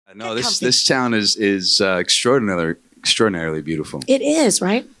No, this town is extraordinarily beautiful. It is,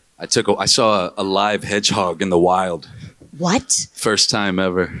 right? I saw a live hedgehog in the wild. What? First time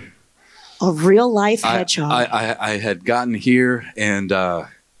ever. A real life hedgehog. I had gotten here and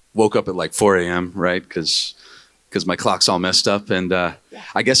woke up at like 4 a.m. right because my clock's all messed up, and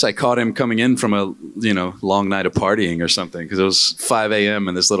I guess I caught him coming in from a long night of partying or something, because it was 5 a.m.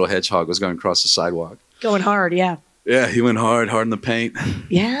 and this little hedgehog was going across the sidewalk. Going hard, yeah. Yeah, he went hard in the paint.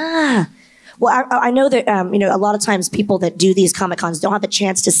 Yeah. Well, I know that a lot of times people that do these Comic Cons don't have a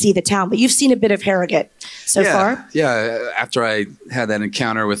chance to see the town, but you've seen a bit of Harrogate so far. Yeah. After I had that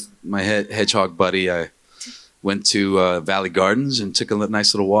encounter with my hedgehog buddy, I went to Valley Gardens and took a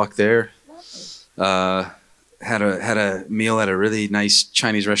nice little walk there. Had a meal at a really nice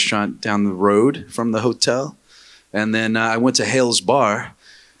Chinese restaurant down the road from the hotel, and then I went to Hale's Bar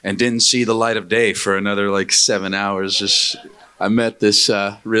and didn't see the light of day for another like 7 hours. I met these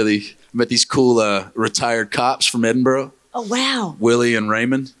cool retired cops from Edinburgh. Oh wow! Willie and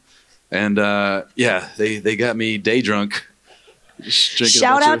Raymond, and they got me day drunk.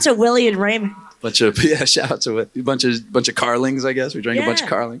 Shout out to Willie and Raymond. Shout out to a bunch of Carlings, I guess. We drank a bunch of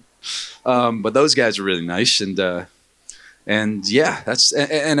Carling. But those guys are really nice, and I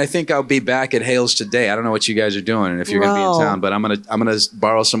think I'll be back at Hale's today. I don't know what you guys are doing and if you're gonna be in town, but I'm gonna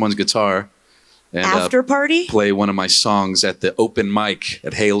borrow someone's guitar and after party play one of my songs at the open mic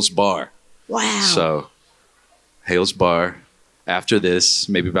at Hale's Bar. Wow. So Hale's Bar after this,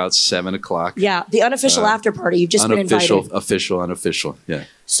 maybe about 7 o'clock. Yeah, the unofficial after party. You've just been invited. Unofficial. Yeah.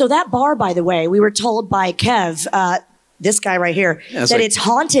 So that bar, by the way, we were told by Kev, this guy right here, that it's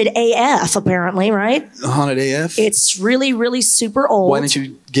haunted AF, apparently, right? Haunted AF? It's really, really super old. Why didn't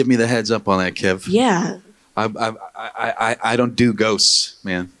you give me the heads up on that, Kev? Yeah. I don't do ghosts,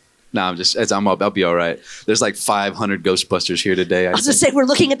 man. No, I'll be all right. There's like 500 Ghostbusters here today. I was going to say, we're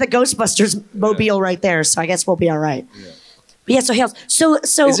looking at the Ghostbusters mobile right there, so I guess we'll be all right. Yeah. But yeah, so Hales. So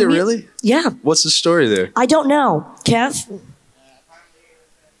is it really? Yeah. What's the story there? I don't know. Kev?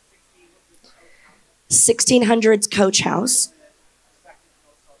 1600s coach house.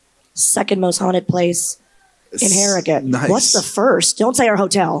 Second most haunted place in Harrogate. Nice. What's the first? Don't say our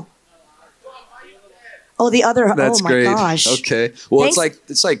hotel. Oh, the other. That's oh my great. gosh. Okay. Well,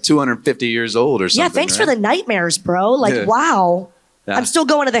 it's like 250 years old or something. Yeah. Thanks for the nightmares, bro. Like, wow. Yeah. I'm still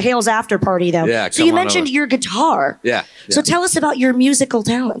going to the Hales after party though. Yeah. So you mentioned your guitar. Yeah. So tell us about your musical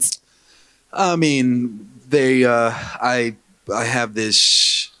talents. I mean, I have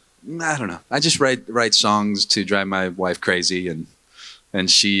this. I don't know. I just write songs to drive my wife crazy,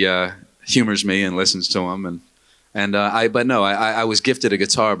 and she humors me and listens to them, I was gifted a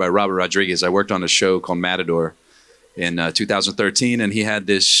guitar by Robert Rodriguez. I worked on a show called Matador in 2013, and he had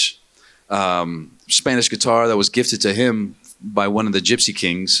this Spanish guitar that was gifted to him by one of the Gypsy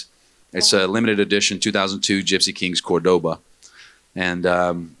Kings. It's a limited edition 2002 Gypsy Kings Cordoba, and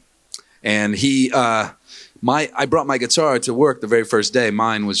I brought my guitar to work the very first day.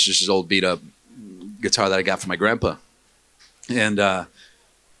 Mine was just his old beat up guitar that I got from my grandpa,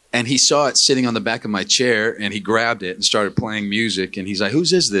 and he saw it sitting on the back of my chair, and he grabbed it and started playing music. And he's like,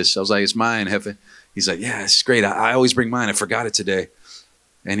 "Whose is this?" I was like, "It's mine, Jefe." He's like, "Yeah, it's great. I always bring mine. I forgot it today."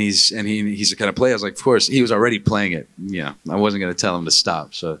 And he's the kind of player. I was like, "Of course." He was already playing it. Yeah, I wasn't going to tell him to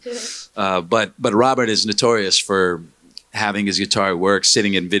stop. So, but Robert is notorious for having his guitar at work,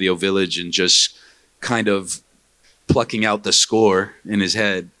 sitting in Video Village, and just kind of plucking out the score in his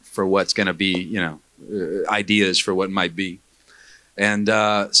head for what's going to be, ideas for what might be. And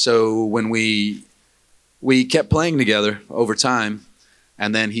so when we kept playing together over time,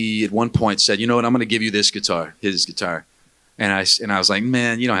 and then he at one point said, "You know what? I'm going to give you this guitar, his guitar." And I was like,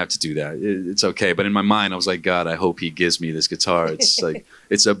 "Man, you don't have to do that. It's okay." But in my mind, I was like, "God, I hope he gives me this guitar." It's like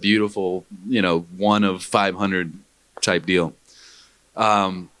it's a beautiful, one of 500 type deal.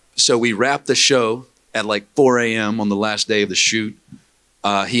 So we wrapped the show at like 4 a.m. on the last day of the shoot.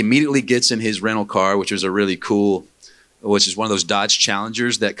 He immediately gets in his rental car, which is one of those Dodge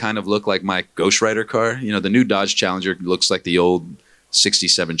Challengers that kind of look like my Ghost Rider car. The new Dodge Challenger looks like the old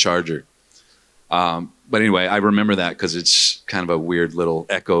 67 Charger. But anyway, I remember that because it's kind of a weird little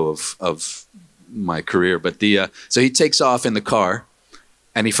echo of my career. But so he takes off in the car,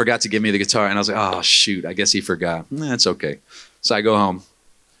 and he forgot to give me the guitar. And I was like, "Oh, shoot, I guess he forgot." That's okay. So I go home.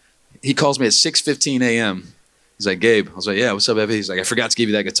 He calls me at 6:15 a.m. He's like, "Gabe." I was like, "Yeah, what's up, Evie?" He's like, "I forgot to give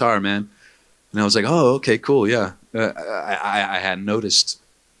you that guitar, man." And I was like, "Oh, okay, cool, yeah." I hadn't noticed,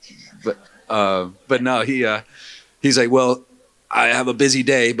 but no, he's like, "Well, I have a busy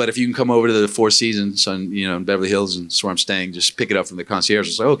day, but if you can come over to the Four Seasons in Beverly Hills, and that's where I'm staying, just pick it up from the concierge." I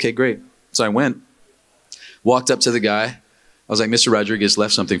was like, "Okay, great." So I went, walked up to the guy, was like, Mr. Rodriguez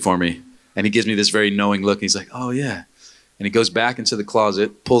left something for me. And he gives me this very knowing look. And he's like, oh, yeah. And he goes back into the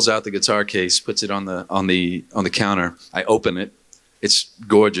closet, pulls out the guitar case, puts it on the counter. I open it. It's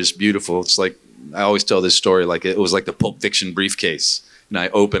gorgeous, beautiful. It's like, I always tell this story like it was like the Pulp Fiction briefcase. And I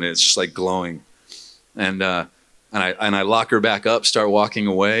open it, it's just like glowing. And I lock her back up, start walking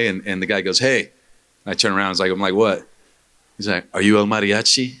away, and the guy goes, hey. And I turn around, I'm like, what? He's like, are you El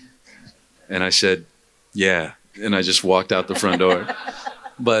Mariachi? And I said, yeah. And I just walked out the front door.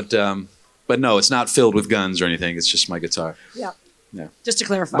 But no, it's not filled with guns or anything. It's just my guitar. Yeah. Yeah. Just to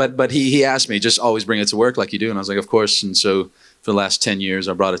clarify. But he asked me, just always bring it to work like you do. And I was like, of course. And so for the last 10 years,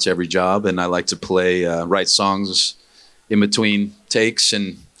 I brought it to every job. And I like to play, write songs in between takes.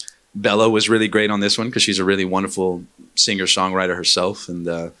 And Bella was really great on this one because she's a really wonderful singer-songwriter herself.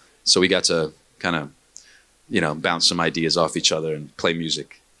 And so we got to kind of, bounce some ideas off each other and play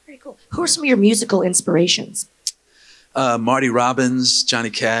music. Very cool. Who are some of your musical inspirations? Marty Robbins, Johnny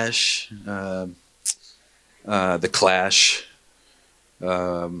Cash, The Clash.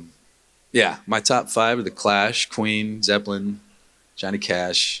 Yeah, my top 5 are The Clash, Queen, Zeppelin, Johnny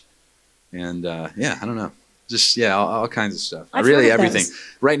Cash, and yeah, I don't know. Just, yeah, all kinds of stuff. Really everything. Those.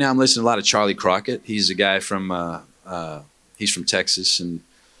 Right now I'm listening to a lot of Charlie Crockett. He's a guy from, he's from Texas, and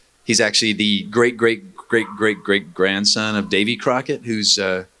he's actually the great-great-great-great-great-grandson of Davy Crockett, who's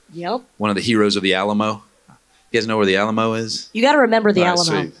one of the heroes of the Alamo. You guys know where the Alamo is? You got to remember the Alamo.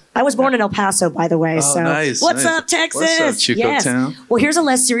 Sweet. I was born in El Paso, by the way. Oh, so nice. What's up, Texas? What's up, Chico yes. Town? Well, here's a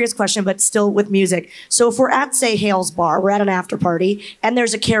less serious question, but still with music. So if we're at, say, Hale's Bar, we're at an after party, and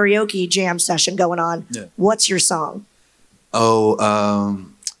there's a karaoke jam session going on, what's your song? Oh,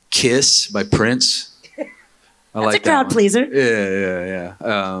 Kiss by Prince. That's a crowd pleaser.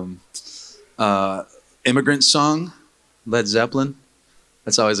 Yeah. Immigrant Song, Led Zeppelin.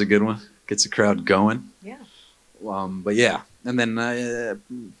 That's always a good one. Gets the crowd going. Yeah. But yeah, and then I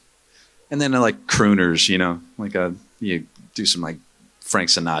like crooners, like you do some like Frank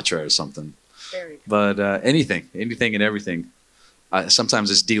Sinatra or something. Very cool. But anything and everything. Sometimes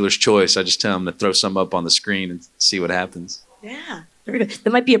it's dealer's choice. I just tell them to throw some up on the screen and see what happens. Yeah. Very good.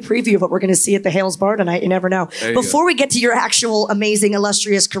 That might be a preview of what we're going to see at the Hales Bar tonight. You never know. Before we get to your actual amazing,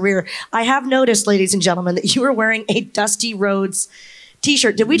 illustrious career, I have noticed, ladies and gentlemen, that you are wearing a Dusty Rhodes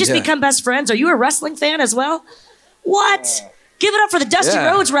T-shirt. Did we just become best friends? Are you a wrestling fan as well? What? Give it up for the Dusty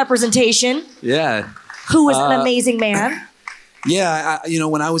Rhodes representation. Yeah. Who is an amazing man. Yeah,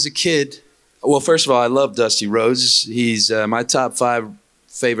 when I was a kid, well, first of all, I love Dusty Rhodes. He's my top 5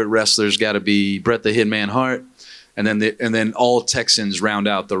 favorite wrestlers got to be Bret the Hitman Hart, and then all Texans round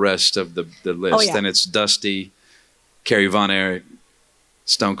out the rest of the list. Oh, yeah. And it's Dusty, Kerry Von Erich,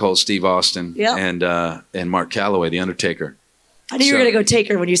 Stone Cold Steve Austin, and Mark Calloway, The Undertaker. I knew you were going to go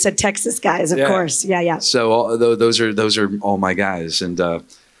Taker when you said Texas guys, of course. Yeah. So those are all my guys, and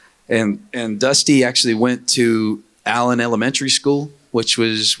Dusty actually went to Allen Elementary School, which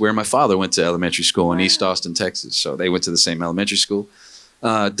was where my father went to elementary school in East Austin, Texas. So they went to the same elementary school.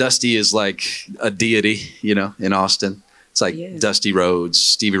 Dusty is like a deity, in Austin. It's like Dusty Rhodes,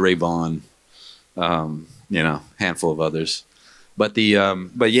 Stevie Ray Vaughan, handful of others. But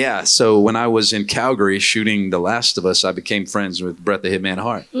yeah, so when I was in Calgary shooting The Last of Us, I became friends with Bret the Hitman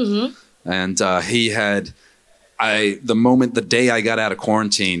Hart. Mm-hmm. And the day I got out of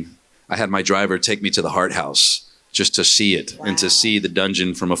quarantine, I had my driver take me to the Hart House just to see it and to see the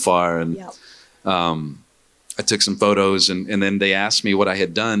dungeon from afar. And I took some photos, and then they asked me what I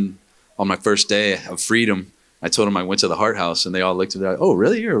had done on my first day of freedom. I told them I went to the Hart House, and they all looked at me like, "Oh,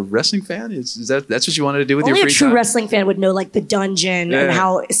 really? You're a wrestling fan? That's what you wanted to do with your free time?" Only a true wrestling fan would know like the dungeon and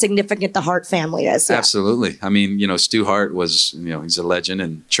how significant the Hart family is. Yeah. Absolutely. I mean, Stu Hart was, he's a legend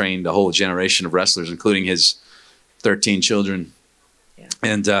and trained a whole generation of wrestlers, including his 13 children. Yeah.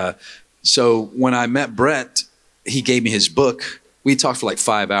 And so when I met Bret, he gave me his book. We talked for like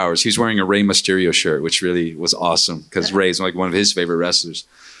 5 hours. He was wearing a Rey Mysterio shirt, which really was awesome because Rey's like one of his favorite wrestlers.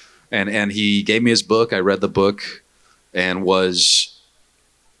 And he gave me his book. I read the book and was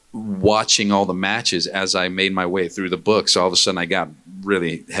watching all the matches as I made my way through the book. So all of a sudden I got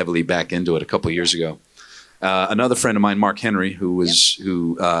really heavily back into it a couple of years ago. Another friend of mine, Mark Henry, World's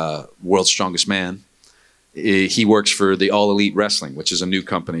Strongest Man, he works for the All Elite Wrestling, which is a new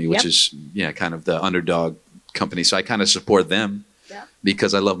company, which is kind of the underdog company. So I kind of support them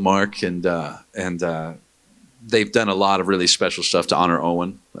because I love Mark, and they've done a lot of really special stuff to honor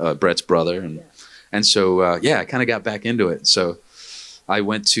Owen, Bret's brother. And so, I kind of got back into it. So I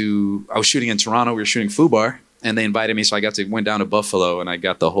was shooting in Toronto. We were shooting FUBAR, and they invited me. So I went down to Buffalo, and I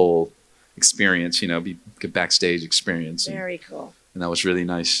got the whole experience, backstage experience. Very cool. And that was really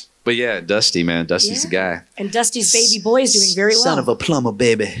nice. But yeah, Dusty, man. Dusty's the guy. And Dusty's baby boy is doing very well. Son of a plumber,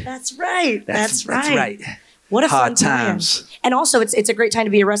 baby. That's right. That's right. That's right. What a Hard fun time. times. And also, it's a great time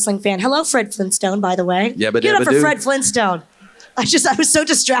to be a wrestling fan. Hello, Fred Flintstone, by the way. Yeah, but Give it up for Fred Flintstone. I was so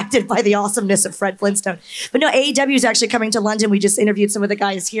distracted by the awesomeness of Fred Flintstone. But no, AEW is actually coming to London. We just interviewed some of the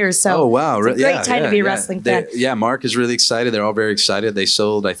guys here. So oh, wow. It's a great time to be a wrestling fan. Yeah, Mark is really excited. They're all very excited. They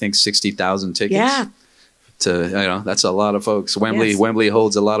sold, I think, 60,000 tickets. Yeah. That's a lot of folks. Wembley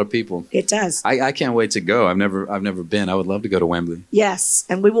holds a lot of people. It does. I can't wait to go. I've never been. I would love to go to Wembley. Yes,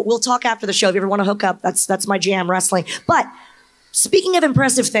 and we'll talk after the show. If you ever want to hook up, that's my jam, wrestling. But speaking of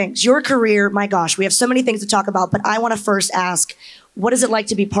impressive things, your career, my gosh, we have so many things to talk about. But I want to first ask, what is it like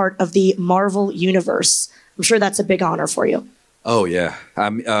to be part of the Marvel Universe? I'm sure that's a big honor for you. Oh yeah,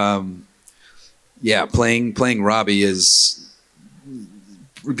 playing Robbie is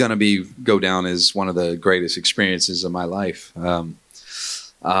gonna go down as one of the greatest experiences of my life.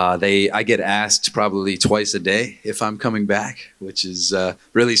 I get asked probably twice a day if I'm coming back, which is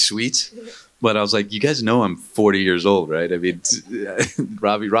really sweet. But I was like, you guys know I'm 40 years old, right? I mean,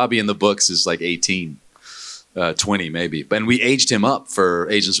 Robbie in the books is like 18, 20 maybe. And we aged him up for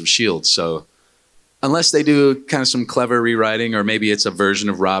Agents of S.H.I.E.L.D. So unless they do kind of some clever rewriting, or maybe it's a version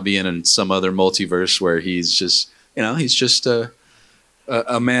of Robbie in some other multiverse where he's just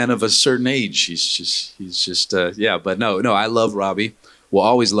a man of a certain age. He's just but no, I love Robbie. Will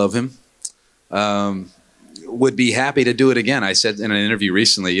always love him. Would be happy to do it again. I said in an interview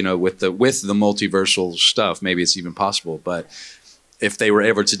recently, with the multiversal stuff, maybe it's even possible. But if they were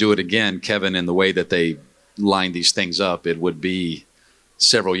ever to do it again, Kevin, in the way that they line these things up, it would be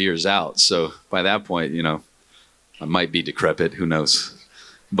several years out. So by that point, I might be decrepit. Who knows?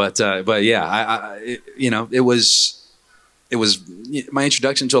 But yeah, it was my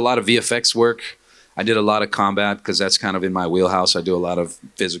introduction to a lot of VFX work. I did a lot of combat because that's kind of in my wheelhouse. I do a lot of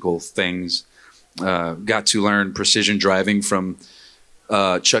physical things. Got to learn precision driving from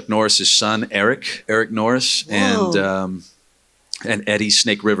Chuck Norris's son, Eric Norris, and Eddie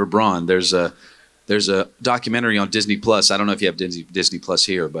Snake River Braun. There's a documentary on Disney Plus. I don't know if you have Disney Plus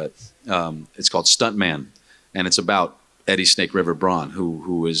here, but it's called Stuntman, and it's about Eddie Snake River Braun,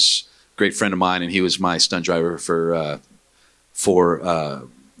 who is a great friend of mine, and he was my stunt driver for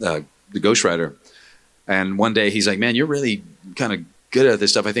the Ghost Rider. And one day he's like, "Man, you're really kind of good at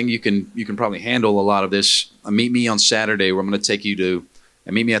this stuff. I think you can probably handle a lot of this. Meet me on Saturday, where I'm going to take you to,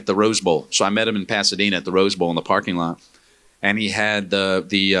 and meet me at the Rose Bowl." So I met him in Pasadena at the Rose Bowl in the parking lot, and he had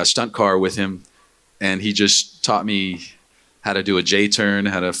the stunt car with him, and he just taught me how to do a J-turn,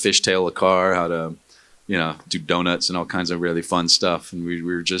 how to fishtail a car, how to do donuts and all kinds of really fun stuff. And we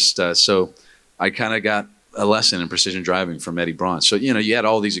were just so I kind of got a lesson in precision driving from Eddie Braun. So you had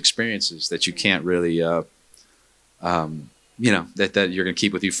all these experiences that you can't really that you're going to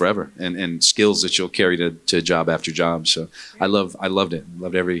keep with you forever, and skills that you'll carry to job after job. So I loved it.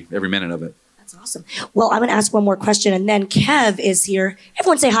 Loved every minute of it. That's awesome. Well, I'm going to ask one more question, and then Kev is here.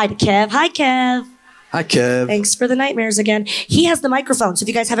 Everyone say hi to Kev. Hi, Kev. Hi, Kev. Thanks for the nightmares again. He has the microphone, so if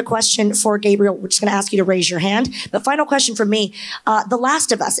you guys have a question for Gabriel, we're just going to ask you to raise your hand. But final question from me. The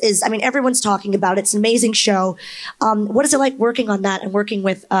Last of Us is, everyone's talking about it. It's an amazing show. What is it like working on that and working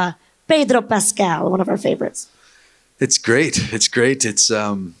with Pedro Pascal, one of our favorites? It's great. It's great. It's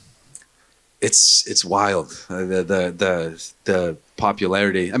wild. The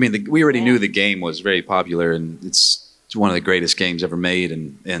popularity. We already knew the game was very popular, and it's one of the greatest games ever made,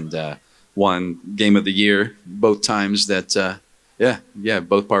 and won Game of the Year both times. That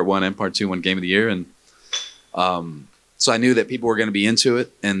both Part 1 and Part 2 won Game of the Year, and so I knew that people were going to be into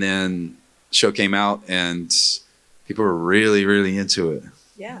it. And then the show came out, and people were really, really into it.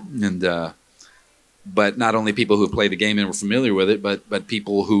 Yeah. And but not only people who played the game and were familiar with it, but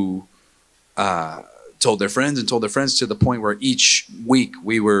people who told their friends to the point where each week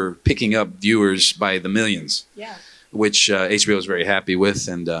we were picking up viewers by the millions. Yeah. Which HBO was very happy with,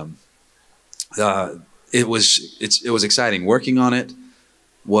 and it was exciting. Working on it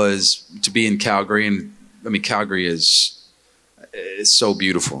was to be in Calgary, and Calgary is so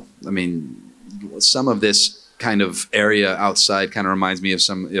beautiful. Some of this kind of area outside kind of reminds me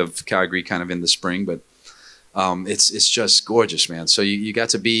of Calgary, kind of in the spring, but it's just gorgeous, man. So you got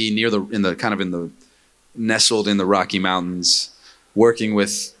to be nestled in the Rocky Mountains, working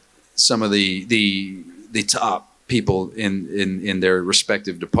with some of the top people in their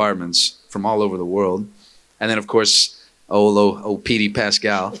respective departments from all over the world, and then of course old Petey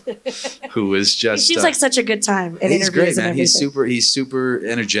Pascal, who is just he seems like such a good time in he's interviews. Great, man. And He's super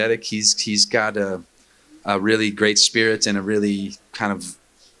energetic. He's got a really great spirit, and a really kind of,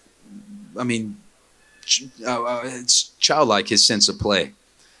 it's childlike, his sense of play,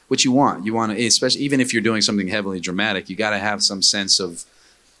 what you want. You want to, especially even if you're doing something heavily dramatic, you got to have some sense of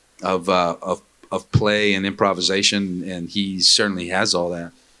play and improvisation, and he certainly has all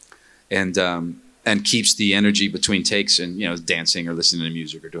that, and keeps the energy between takes, and dancing or listening to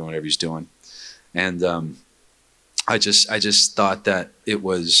music or doing whatever he's doing. And I just thought that it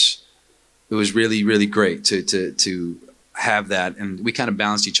was really, really great to have that, and we kind of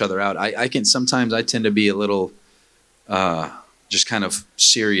balanced each other out. Sometimes I tend to be a little just kind of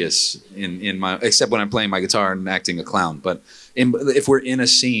serious in my, except when I'm playing my guitar and acting a clown. But if we're in a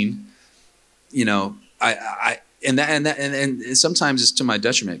scene, and sometimes it's to my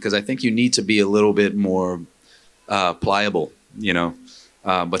detriment, because I think you need to be a little bit more pliable,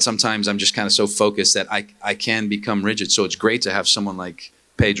 but sometimes I'm just kind of so focused that I can become rigid. So it's great to have someone like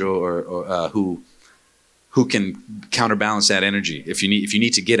Pedro or who can counterbalance that energy. If you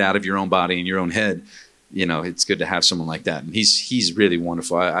need to get out of your own body and your own head, it's good to have someone like that. And he's really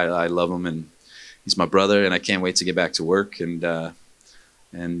wonderful. I love him, and he's my brother, and I can't wait to get back to work and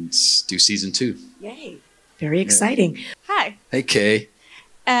do season 2. Yay. Very exciting. Yeah. Hi. Hey, Kay.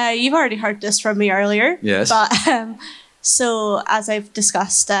 You've already heard this from me earlier. Yes. But so as I've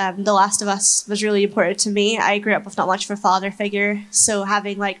discussed, The Last of Us was really important to me. I grew up with not much of a father figure, so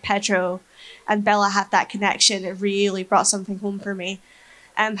having like Pedro and Bella have that connection, it really brought something home for me.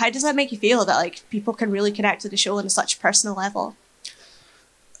 How does that make you feel that like people can really connect to the show on such a personal level?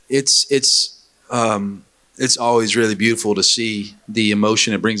 It's always really beautiful to see the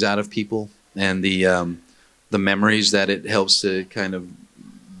emotion it brings out of people, and the memories that it helps to kind of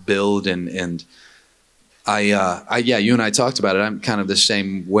build. And yeah, you and I talked about it. I'm kind of the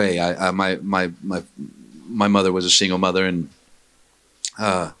same way. My mother was a single mother, and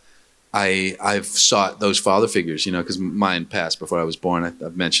I've sought those father figures, because mine passed before I was born.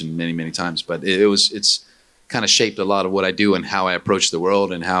 I've mentioned many times, but it's kind of shaped a lot of what I do and how I approach the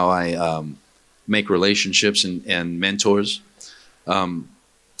world and how I make relationships and mentors.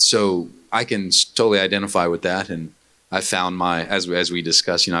 So I can totally identify with that, and I found as we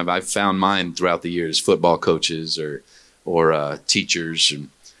discussed, I've found mine throughout the years: football coaches or teachers, and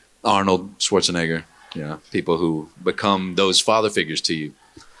Arnold Schwarzenegger, people who become those father figures to you.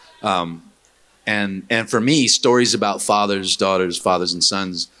 And for me, stories about fathers, daughters, fathers and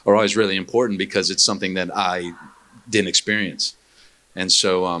sons are always really important, because it's something that I didn't experience. And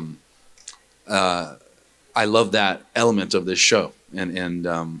so I love that element of this show, and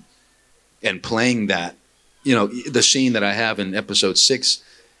playing that. The scene that I have in episode 6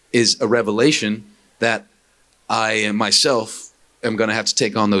 is a revelation that I myself am going to have to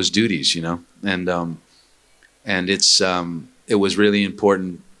take on those duties, and it was really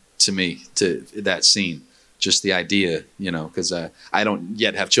important to me, to that scene, just the idea, because I don't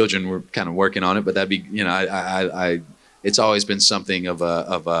yet have children. We're kind of working on it, but that'd be, it's always been something of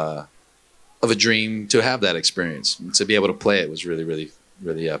a dream to have that experience, and to be able to play it was really, really,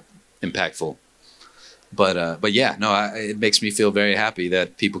 really impactful. But yeah, no, it makes me feel very happy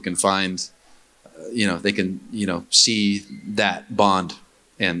that people can find, they can, see that bond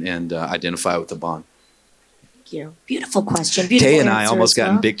and identify with the bond. Thank you. Beautiful question. Beautiful Kay and I answer almost as got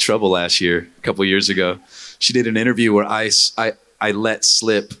well. in big trouble last year, a couple of years ago. She did an interview where I let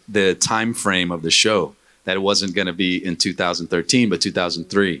slip the time frame of the show, that it wasn't going to be in 2013, but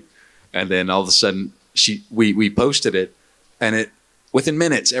 2003. And then all of a sudden, we posted it, and within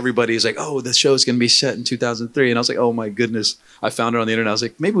minutes, everybody's like, "Oh, the show's going to be set in 2003." And I was like, "Oh my goodness!" I found her on the internet. I was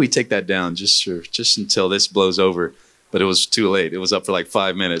like, "Maybe we take that down just until this blows over." But it was too late. It was up for like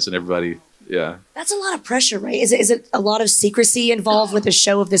 5 minutes, and everybody, yeah. That's a lot of pressure, right? Is it a lot of secrecy involved with a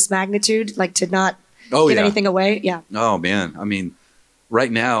show of this magnitude, like to not give anything away? Yeah. Oh man, I mean,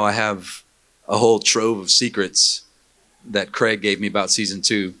 right now I have a whole trove of secrets that Craig gave me about season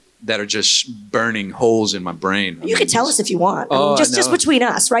 2. That are just burning holes in my brain. You can tell us if you want. Just between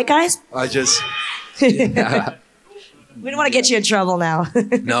us, right, guys? Yeah. We don't want to get you in trouble now.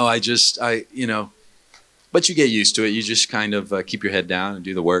 No, but you get used to it. You just kind of keep your head down and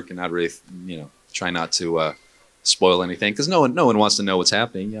do the work, and not really, try not to spoil anything, because no one wants to know what's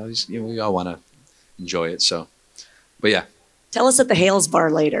happening. We all want to enjoy it. So, but yeah. Tell us at the Hales bar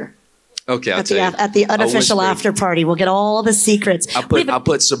later. Okay, at the unofficial after party, we'll get all the secrets. I'll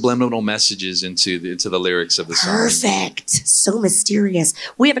put subliminal messages into the lyrics of the song. Perfect. So mysterious.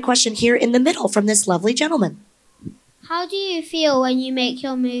 We have a question here in the middle from this lovely gentleman. How do you feel when you make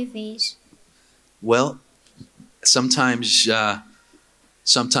your movies? Well, sometimes I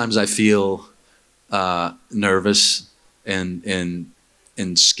feel nervous and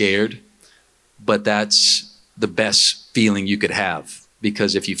scared, but that's the best feeling you could have.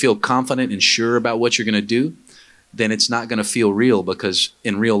 Because if you feel confident and sure about what you're going to do, then it's not going to feel real, because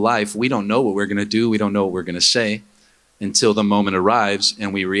in real life, we don't know what we're going to do. We don't know what we're going to say until the moment arrives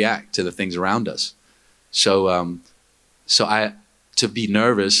and we react to the things around us. So, to be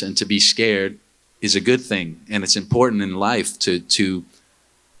nervous and to be scared is a good thing. And it's important in life to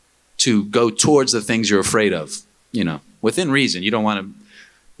go towards the things you're afraid of, within reason. You don't want to,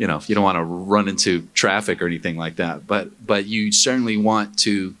 you don't want to run into traffic or anything like that. But you certainly want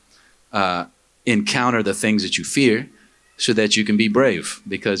to encounter the things that you fear so that you can be brave,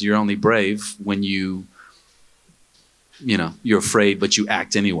 because you're only brave when you're afraid, but you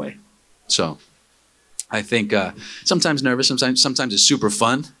act anyway. So I think sometimes nervous, sometimes it's super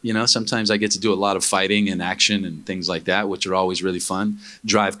fun. Sometimes I get to do a lot of fighting and action and things like that, which are always really fun.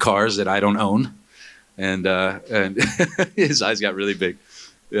 Drive cars that I don't own, and his eyes got really big.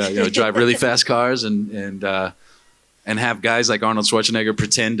 Yeah, drive really fast cars and have guys like Arnold Schwarzenegger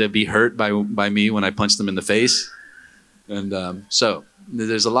pretend to be hurt by me when I punch them in the face, and so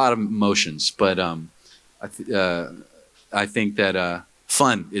there's a lot of emotions. But I think that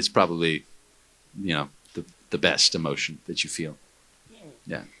fun is probably the best emotion that you feel.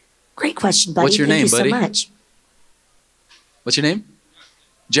 Yeah. Great question, buddy. What's your name, buddy? Thank you so much. What's your name?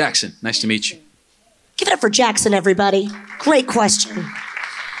 Jackson. Nice to meet you. Give it up for Jackson, everybody. Great question.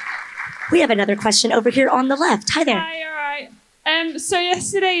 We have another question over here on the left. Hi there. Hi, all right. So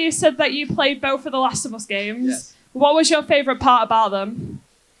yesterday you said that you played both of the Last of Us games. Yes. What was your favorite part about them?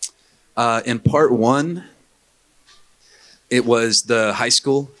 In part 1, it was the high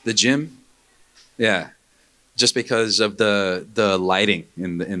school, the gym. Yeah, just because of the lighting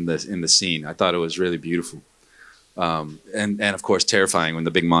in the scene. I thought it was really beautiful, and of course terrifying when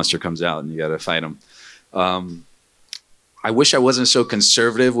the big monster comes out and you got to fight him. I wish I wasn't so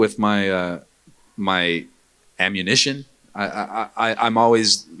conservative with my ammunition. I'm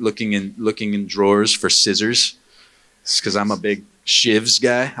always looking in drawers for scissors, because I'm a big shivs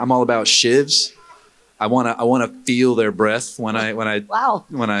guy. I'm all about shivs. I wanna feel their breath when I Wow.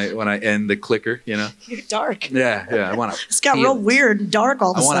 when I end the clicker. You're dark. Yeah. I wanna. It's got real weird and dark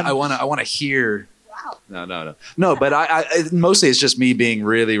all of a sudden. I wanna hear. Wow. No. But I mostly it's just me being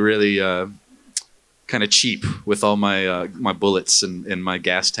really kind of cheap with all my my bullets and my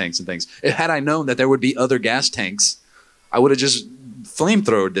gas tanks and things. Had I known that there would be other gas tanks, I would have just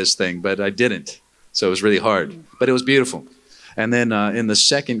flamethrowed this thing, but I didn't. So it was really hard, but it was beautiful. And then in the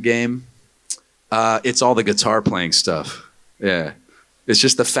second game, it's all the guitar playing stuff. Yeah. It's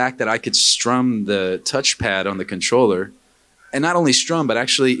just the fact that I could strum the touchpad on the controller, and not only strum, but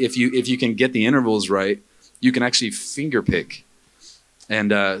actually if you can get the intervals right, you can actually finger pick.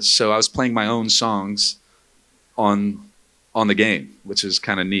 And so I was playing my own songs on the game, which is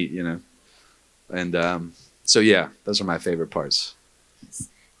kind of neat, And so yeah, those are my favorite parts.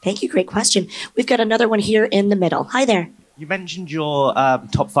 Thank you. Great question. We've got another one here in the middle. Hi there. You mentioned your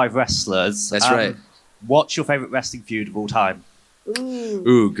top 5 wrestlers. That's right. What's your favorite wrestling feud of all time?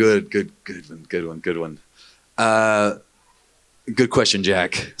 Ooh, good one. Good question,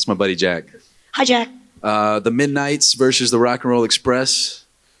 Jack. It's my buddy Jack. Hi, Jack. The Midnights versus the Rock and Roll Express.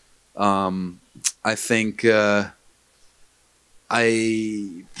 I think Brett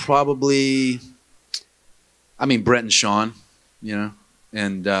and Shawn,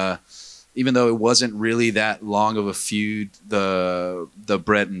 and even though it wasn't really that long of a feud, the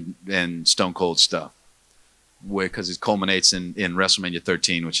Brett and Stone Cold stuff, because it culminates in WrestleMania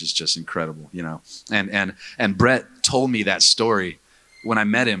 13, which is just incredible, And Brett told me that story when I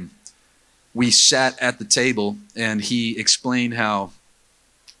met him. We sat at the table and he explained how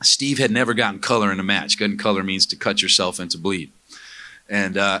Steve had never gotten color in a match. Getting color means to cut yourself and to bleed.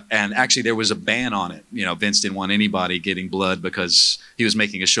 And actually there was a ban on it. Vince didn't want anybody getting blood because he was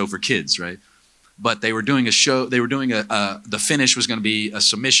making a show for kids, right? But they were doing a show. They were doing the finish was going to be a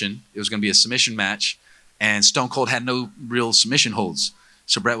submission. It was going to be a submission match, and Stone Cold had no real submission holds.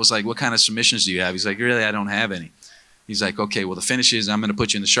 So Brett was like, "What kind of submissions do you have?" He's like, "Really, I don't have any." He's like, "Okay, well the finish is I'm going to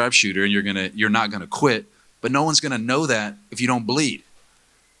put you in the sharpshooter, and you're not going to quit, but no one's going to know that if you don't bleed,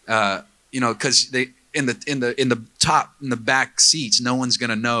 because they." In the back seats, no one's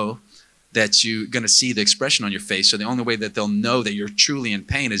gonna know that you're gonna see the expression on your face. So the only way that they'll know that you're truly in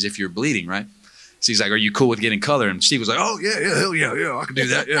pain is if you're bleeding, right? So he's like, "Are you cool with getting color?" And Steve was like, "Oh yeah, hell yeah, I can do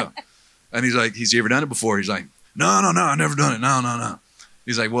that, yeah." And he's like, "Has he ever done it before?" He's like, No, I never done it. No.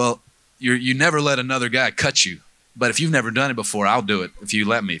 He's like, "Well, you never let another guy cut you, but if you've never done it before, I'll do it if you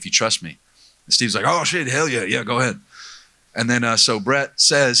let me, if you trust me." And Steve's like, "Oh shit, hell yeah, go ahead." And then so Brett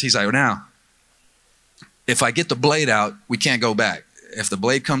says, he's like, "Now, if I get the blade out, we can't go back. If the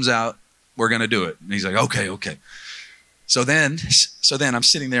blade comes out, we're going to do it." And he's like, okay. So then I'm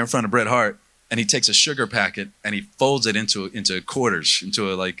sitting there in front of Bret Hart, and he takes a sugar packet and he folds it into quarters, into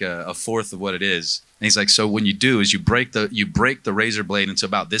a fourth of what it is. And he's like, so when you do is you break the razor blade into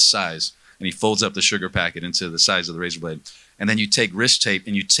about this size, and he folds up the sugar packet into the size of the razor blade. And then you take wrist tape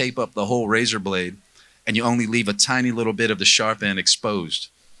and you tape up the whole razor blade, and you only leave a tiny little bit of the sharp end exposed.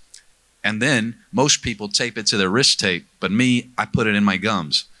 And then most people tape it to their wrist tape, but me, I put it in my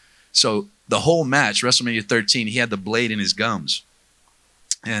gums. So the whole match, WrestleMania 13, he had the blade in his gums.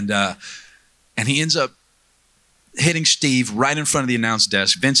 And he ends up hitting Steve right in front of the announce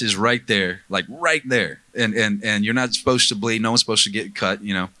desk. Vince is right there, like right there. And you're not supposed to bleed. No one's supposed to get cut,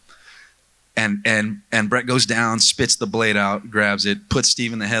 you know. And Brett goes down, spits the blade out, grabs it, puts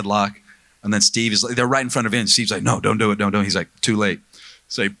Steve in the headlock. And then Steve is like, they're right in front of Vince. Steve's like, no, don't do it, don't do it. He's like, too late.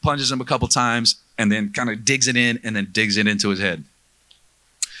 So he punches him a couple times and then kind of digs it in and then digs it into his head.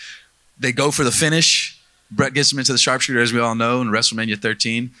 They go for the finish. Brett gets him into the sharpshooter, as we all know, in WrestleMania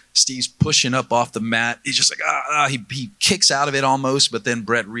 13. Steve's pushing up off the mat. He's just like, he kicks out of it almost, but then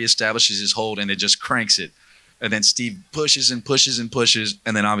Brett reestablishes his hold and it just cranks it. And then Steve pushes and pushes and pushes,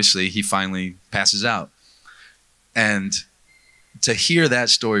 and then obviously he finally passes out. And to hear that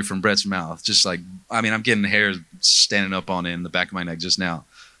story from Brett's mouth, just like, I mean, I'm getting hair standing up on it in the back of my neck just now.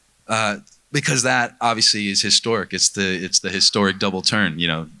 Because that obviously is historic. It's the historic double turn. You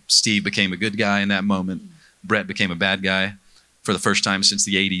know, Steve became a good guy in that moment. Brett became a bad guy for the first time since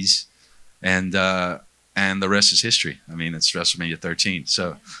the 80s. And the rest is history. I mean, it's WrestleMania 13.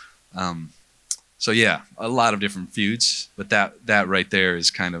 So yeah, a lot of different feuds, but that right there is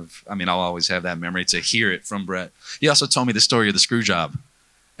kind of, I mean, I'll always have that memory to hear it from Brett. He also told me the story of the screw job,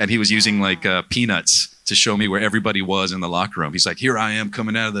 and he was using like peanuts to show me where everybody was in the locker room. He's like, here I am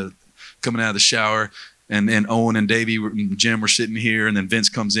coming out of the shower, and then Owen and Davey and Jim were sitting here, and then Vince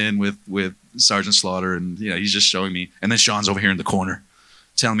comes in with Sergeant Slaughter, and you know, he's just showing me, and then Sean's over here in the corner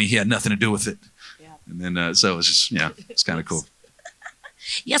telling me he had nothing to do with it. Yeah. And then so it was just, yeah, it's kind of cool.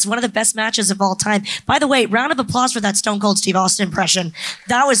 Yes, one of the best matches of all time. By the way, round of applause for that Stone Cold Steve Austin impression.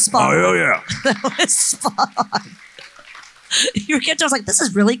 That was spot on. Oh, yeah. That was spot on. You were getting, I was like, this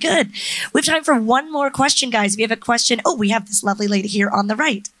is really good. We have time for one more question, guys. If you have a question, we have this lovely lady here on the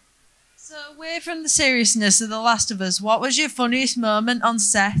right. So away from the seriousness of The Last of Us, what was your funniest moment on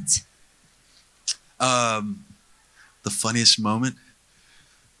set? The funniest moment?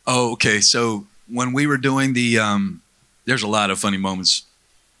 Oh, okay. So when we were doing the, there's a lot of funny moments.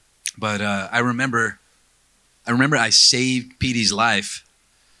 But I remember I saved Petey's life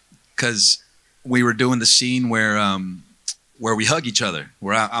because we were doing the scene where we hug each other.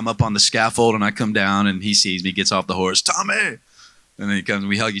 Where I'm up on the scaffold and I come down and he sees me, gets off the horse, Tommy, and then he comes and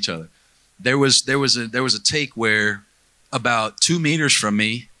we hug each other. There was a take where about 2 meters from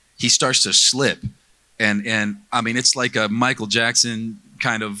me he starts to slip, and I mean it's like a Michael Jackson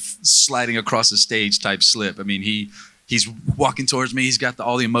kind of sliding across the stage type slip. I mean He's walking towards me. He's got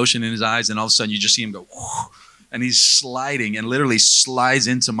all the emotion in his eyes, and all of a sudden you just see him go, whoo, and he's sliding and literally slides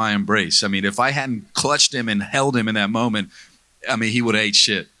into my embrace. I mean, if I hadn't clutched him and held him in that moment, I mean, he would have ate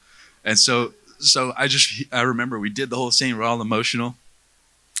shit. And so I remember we did the whole scene. We're all emotional,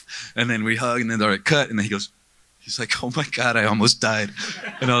 and then we hug, and then they're like, cut, and then he's like, oh my God, I almost died.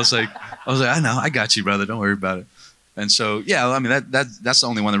 And I was like, I know, I got you, brother. Don't worry about it. And so, yeah, I mean, that's the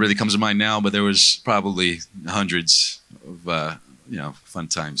only one that really comes to mind now, but there was probably hundreds of, fun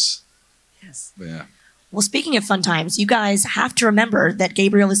times. Yes. But, yeah. Well, speaking of fun times, you guys have to remember that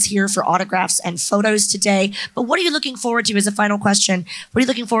Gabriel is here for autographs and photos today. But what are you looking forward to as a final question? What are you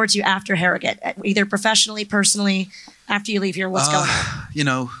looking forward to after Harrogate, either professionally, personally, after you leave here? What's going on? You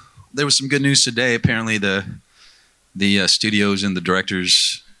know, there was some good news today. Apparently the studios and the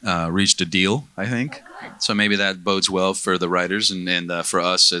directors reached a deal, I think. So maybe that bodes well for the writers and for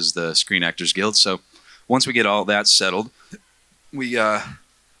us as the Screen Actors Guild. So once we get all that settled, I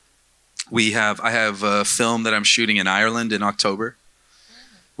have a film that I'm shooting in Ireland in October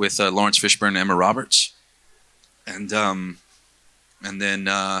with Lawrence Fishburne and Emma Roberts, and then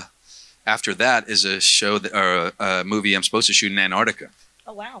after that is a show or a movie I'm supposed to shoot in Antarctica.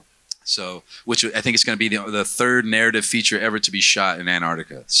 Oh wow! So which I think it's going to be the third narrative feature ever to be shot in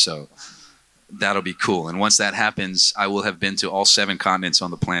Antarctica. So. Wow. That'll be cool. And once that happens, I will have been to all 7 continents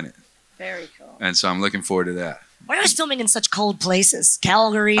on the planet. Very cool. And so I'm looking forward to that. Why are you guys filming in such cold places?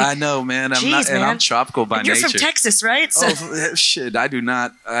 Calgary. I know, man. I'm tropical by nature. You're from Texas, right? So. Oh shit! I do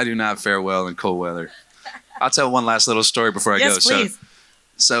not fare well in cold weather. I'll tell one last little story before I go. Yes, please.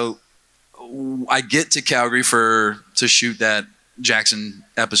 So I get to Calgary to shoot that Jackson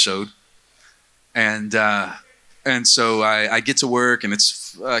episode, and so I get to work and it's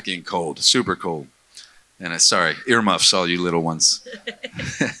fucking cold, super cold. And sorry, earmuffs, all you little ones.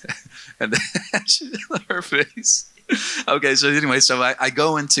 And then her face. Okay, so anyway, so I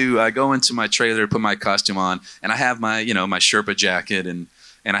go into my trailer, put my costume on, and I have my my Sherpa jacket and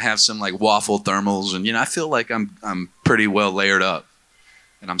I have some like waffle thermals, and I feel like I'm pretty well layered up,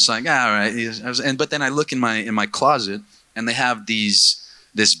 and I'm saying, all right. But then I look in my closet, and they have this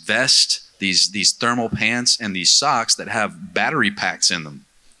vest, these thermal pants, and these socks that have battery packs in them,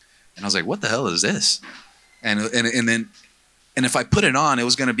 and I was like, what the hell is this? And if I put it on, it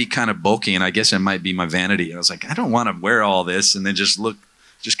was going to be kind of bulky, and I guess it might be my vanity. And I was like, I don't want to wear all this and then just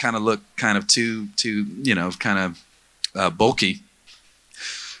kind of too kind of bulky.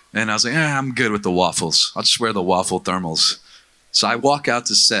 And I was like, I'm good with the waffles. I'll just wear the waffle thermals. So I walk out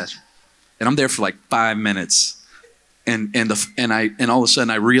to set, and I'm there for like 5 minutes, and all of a sudden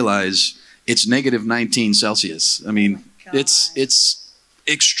I realize it's negative 19 Celsius. I mean, it's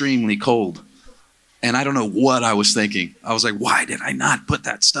extremely cold. And I don't know what I was thinking. I was like, why did I not put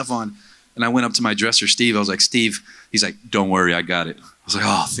that stuff on? And I went up to my dresser, Steve. I was like, Steve, he's like, don't worry, I got it. I was like,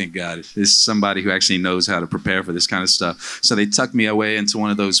 oh, thank God. This is somebody who actually knows how to prepare for this kind of stuff. So they tucked me away into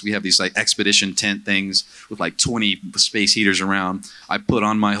one of those, we have these like expedition tent things with like 20 space heaters around. I put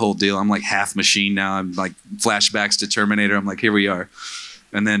on my whole deal. I'm like half machine now. I'm like flashbacks to Terminator. I'm like, here we are.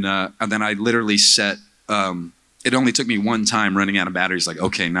 And then I literally set, it only took me one time running out of batteries. Like,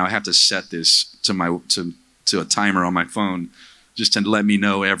 okay, now I have to set this to a timer on my phone just to let me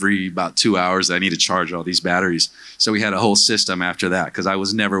know every about 2 hours that I need to charge all these batteries. So we had a whole system after that because I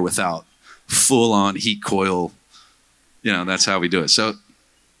was never without full-on heat coil. That's how we do it. So,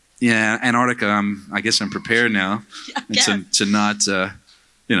 yeah, Antarctica. I guess I'm prepared now to not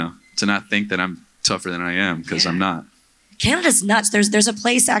think that I'm tougher than I am because I'm not. Canada's nuts. There's a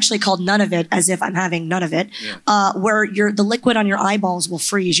place actually called None of It, as if I'm having none of it, where the liquid on your eyeballs will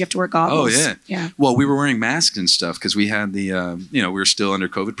freeze. You have to wear goggles. Oh, yeah. Well, we were wearing masks and stuff because we had the, we were still under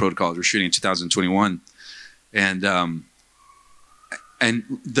COVID protocols. We were shooting in 2021. And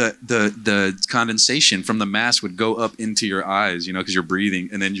the condensation from the mask would go up into your eyes, because you're breathing.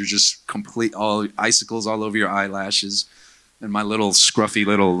 And then you're just all icicles all over your eyelashes. And my little scruffy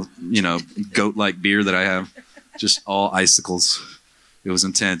little, goat-like beard that I have. Just all icicles. It was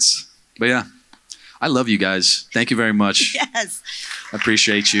intense. But yeah, I love you guys. Thank you very much. Yes. I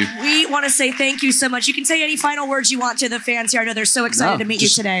appreciate you. We want to say thank you so much. You can say any final words you want to the fans here. I know they're so excited to meet you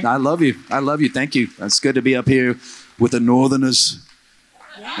today. I love you. I love you. Thank you. It's good to be up here with the Northerners.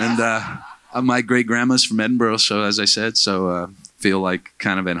 Yeah. And my great-grandma's from Edinburgh, so as I said, feel like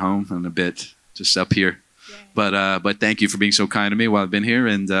kind of at home and a bit just up here. Yeah. But thank you for being so kind to me while I've been here,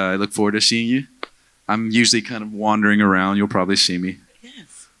 and I look forward to seeing you. I'm usually kind of wandering around. You'll probably see me.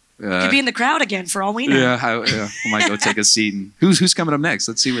 Yes. Could be in the crowd again for all we know. Yeah, I might go take a seat. And who's coming up next?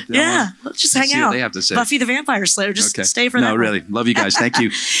 Let's see what. Let's just hang out. What they have to say. Buffy the Vampire Slayer. Just stay for that. No, really. Love you guys. Thank you.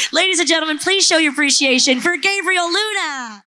 Ladies and gentlemen, please show your appreciation for Gabriel Luna.